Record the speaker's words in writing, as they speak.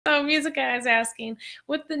So Music Guy is asking,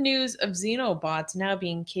 with the news of xenobots now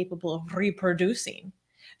being capable of reproducing,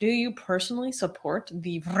 do you personally support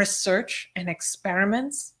the research and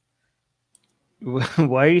experiments?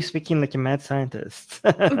 Why are you speaking like a mad scientist?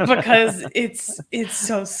 Because it's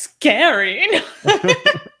so scary.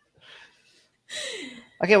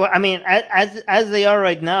 Okay, well, I mean, as they are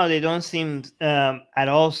right now, they don't seem at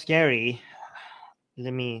all scary.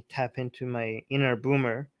 Let me tap into my inner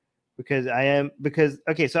boomer because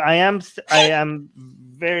okay, so I am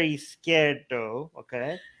very scared though,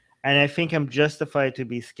 okay, and I think I'm justified to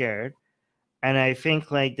be scared, and I think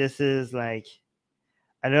like this is like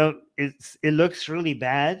it looks really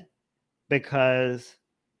bad because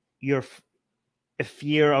you're a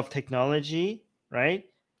fear of technology, right?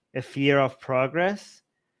 A fear of progress.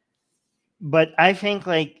 But I think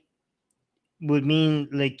like would mean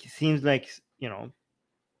like seems like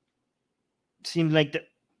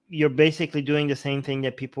you're basically doing the same thing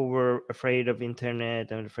that people were afraid of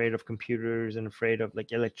internet and afraid of computers and afraid of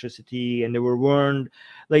like electricity, and they were warned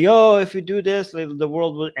like, oh, if you do this, like, the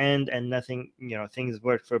world will end, and nothing, things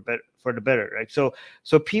work for the better, right? So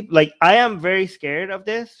people like, I am very scared of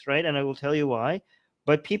this, right? And I will tell you why.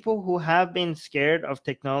 But people who have been scared of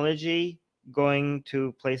technology going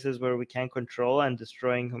to places where we can't control and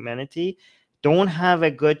destroying humanity don't have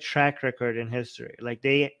a good track record in history. Like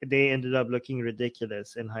they ended up looking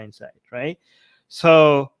ridiculous in hindsight, right?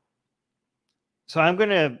 So I'm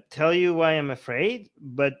gonna tell you why I'm afraid,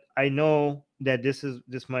 but I know that this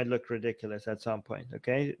might look ridiculous at some point,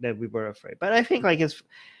 okay? That we were afraid. But I think like it's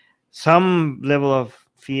some level of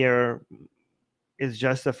fear is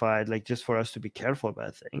justified, like just for us to be careful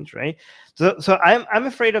about things, right? So I'm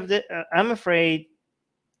afraid of the I'm afraid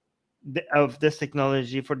of this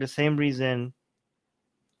technology for the same reason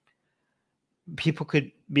people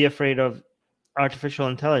could be afraid of artificial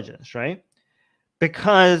intelligence, right?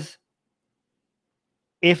 Because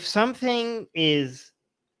if something is,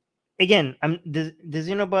 again, the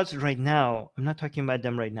xenobots right now, I'm not talking about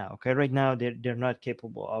them right now, okay? Right now, they're not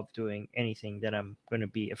capable of doing anything that I'm going to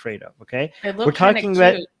be afraid of, okay? They look We're talking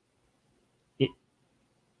about cute.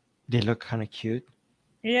 They look kind of cute.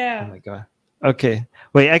 Yeah. Oh my god. Okay.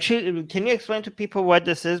 Wait, actually, can you explain to people what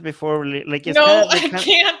this is before we, like, it's No, kind of I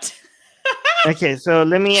can't. Okay, so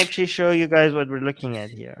let me actually show you guys what we're looking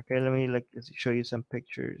at here. Okay, let me show you some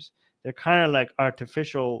pictures. They're kind of like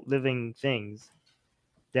artificial living things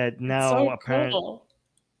that now So apparently, cool.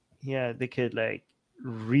 yeah, they could like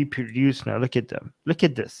reproduce now. Look at them. Look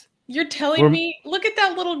at this. You're telling me, look at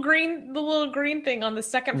that little green thing on the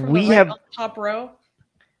second from the right on the top row.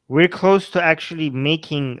 We're close to actually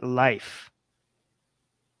making life.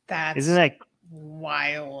 Isn't that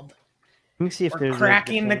wild? Let me see if We're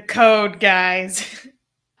cracking the code, guys.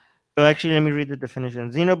 So actually, let me read the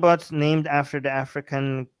definition. Xenobots named after the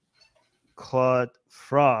African clawed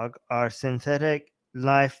frog are synthetic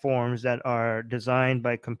life forms that are designed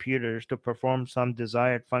by computers to perform some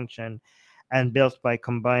desired function and built by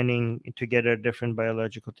combining together different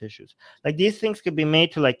biological tissues. Like these things could be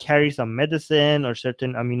made to like carry some medicine or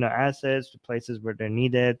certain amino acids to places where they're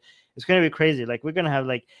needed. It's going to be crazy. Like we're going to have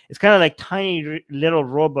like, it's kind of like tiny little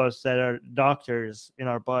robots that are doctors in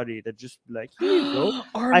our body that just like, here you go.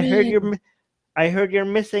 Armin. I heard you're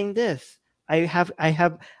missing this.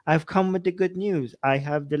 I've come with the good news. I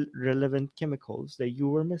have the relevant chemicals that you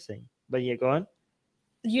were missing. But yeah, go on.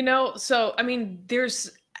 So I mean,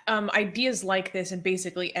 there's ideas like this in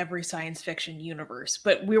basically every science fiction universe.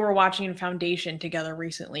 But we were watching Foundation together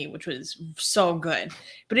recently, which was so good.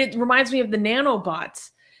 But it reminds me of the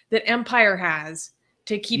nanobots that Empire has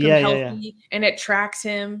to keep him healthy, and it tracks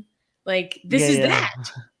him. Like this is that.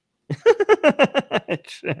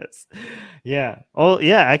 Yeah. Oh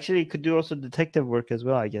yeah, actually it could do also detective work as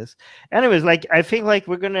well, I guess. Anyways, like I think like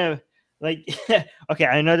we're gonna like okay,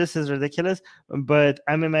 I know this is ridiculous, but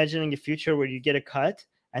I'm imagining a future where you get a cut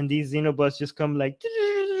and these xenobots just come like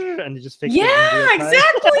and they just fix it. Yeah,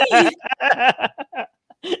 exactly.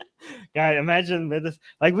 God, imagine with this,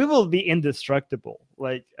 like we will be indestructible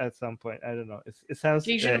like at some point. I don't know. It sounds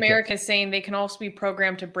Asian America is saying they can also be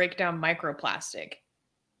programmed to break down microplastic.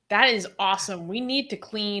 That is awesome. We need to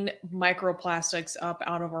clean microplastics up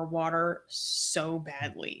out of our water so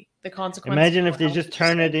badly. The consequences. Imagine if they just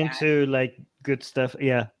turn it into like good stuff.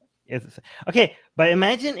 Yeah. Okay, but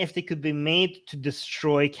imagine if they could be made to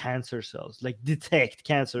destroy cancer cells, like detect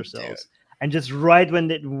cancer cells, and just right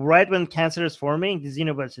when cancer is forming, the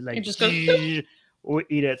xenobots is like it just goes, or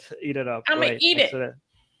eat it up. I'm gonna eat it. So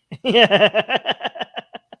yeah.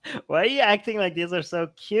 Why are you acting like these are so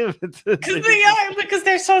cute? Because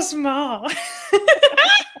they're so small.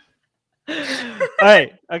 All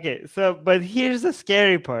right. Okay. So, but here's the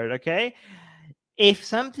scary part. Okay. If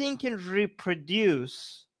something can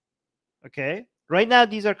reproduce, okay, right now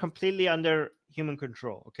these are completely under human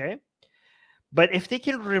control. Okay. But if they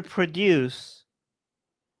can reproduce,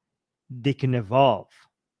 they can evolve.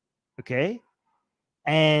 Okay.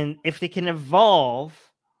 And if they can evolve,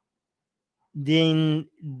 then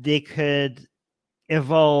they could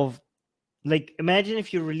evolve. Like, imagine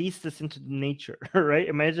if you release this into nature, right?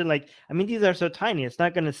 Imagine, like, I mean, these are so tiny, it's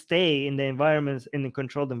not going to stay in the environments, in the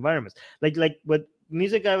controlled environments. Like what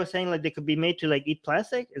music guy was saying, like they could be made to like eat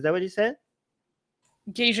plastic. Is that what he said?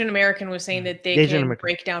 Asian American was saying that they Asian can American.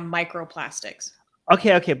 break down microplastics.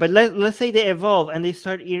 Okay, but let's say they evolve and they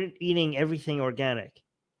start eating everything organic.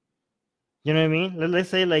 You know what I mean? Let's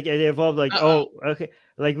say like it evolved, like, oh, okay,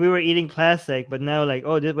 like we were eating plastic, but now like,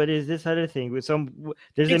 oh, what is this other thing with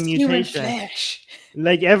there's It's a human mutation. flesh.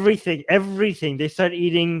 Like everything, they start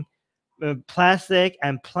eating plastic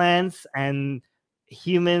and plants and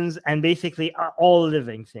humans and basically all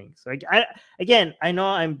living things. Like I know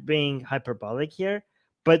I'm being hyperbolic here,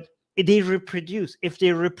 but they reproduce. If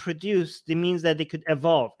they reproduce, it means that they could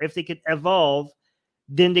evolve. If they could evolve,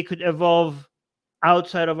 then they could evolve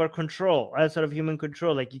outside of our control, outside of human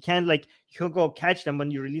control. Like you can't go catch them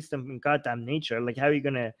when you release them in goddamn nature. Like how are you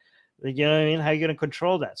gonna, like, you know what I mean? How are you gonna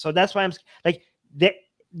control that? So that's why I'm like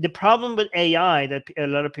the problem with AI that a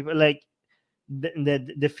lot of people like,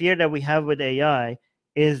 the fear that we have with AI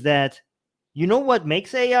is that, you know what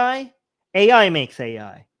makes AI? AI makes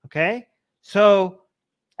AI. Okay, so,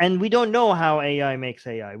 and we don't know how AI makes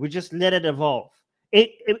AI. We just let it evolve.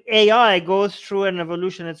 AI goes through an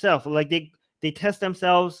evolution itself. Like they test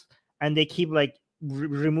themselves and they keep like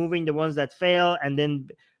removing the ones that fail, and then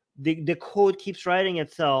the code keeps writing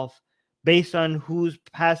itself based on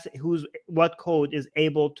what code is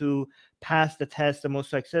able to pass the test the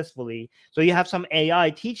most successfully. So you have some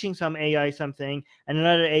AI teaching some AI something, and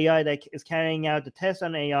another AI that is carrying out the test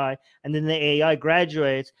on AI, and then the AI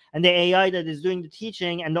graduates, and the AI that is doing the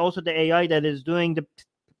teaching and also the AI that is doing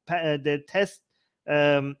the test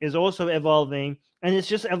is also evolving, and it's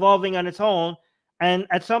just evolving on its own. And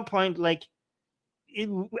at some point, like,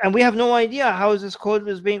 and we have no idea how this code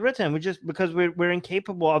is being written. We just, because we're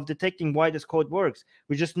incapable of detecting why this code works.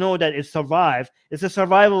 We just know that it survived. It's a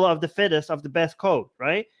survival of the fittest, of the best code,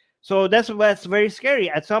 right? So that's very scary.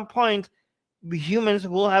 At some point, humans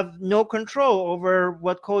will have no control over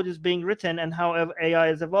what code is being written and how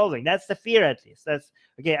AI is evolving. That's the fear, at least. That's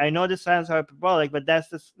okay. I know this sounds hyperbolic, but that's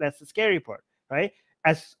the scary part, right?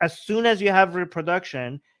 As soon as you have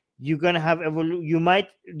reproduction, you're going to have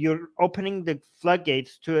you're opening the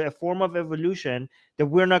floodgates to a form of evolution that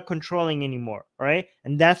we're not controlling anymore, right?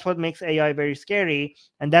 And that's what makes AI very scary,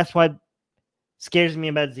 and that's what scares me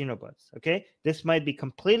about xenobots. Okay, this might be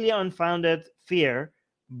completely unfounded fear,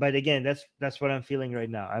 but again, that's what I'm feeling right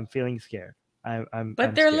now. I'm feeling scared. But I'm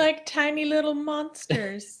they're scared. like tiny little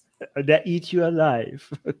monsters that eat you alive.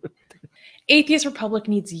 Atheist Republic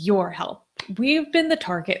needs your help. We've been the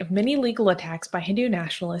target of many legal attacks by Hindu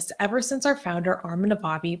nationalists ever since our founder, Armin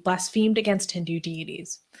Navabi, blasphemed against Hindu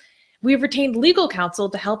deities. We have retained legal counsel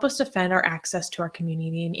to help us defend our access to our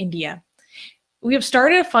community in India. We have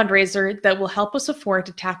started a fundraiser that will help us afford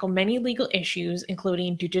to tackle many legal issues,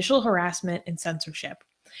 including judicial harassment and censorship.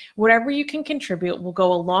 Whatever you can contribute will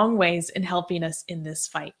go a long ways in helping us in this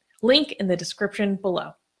fight. Link in the description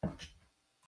below.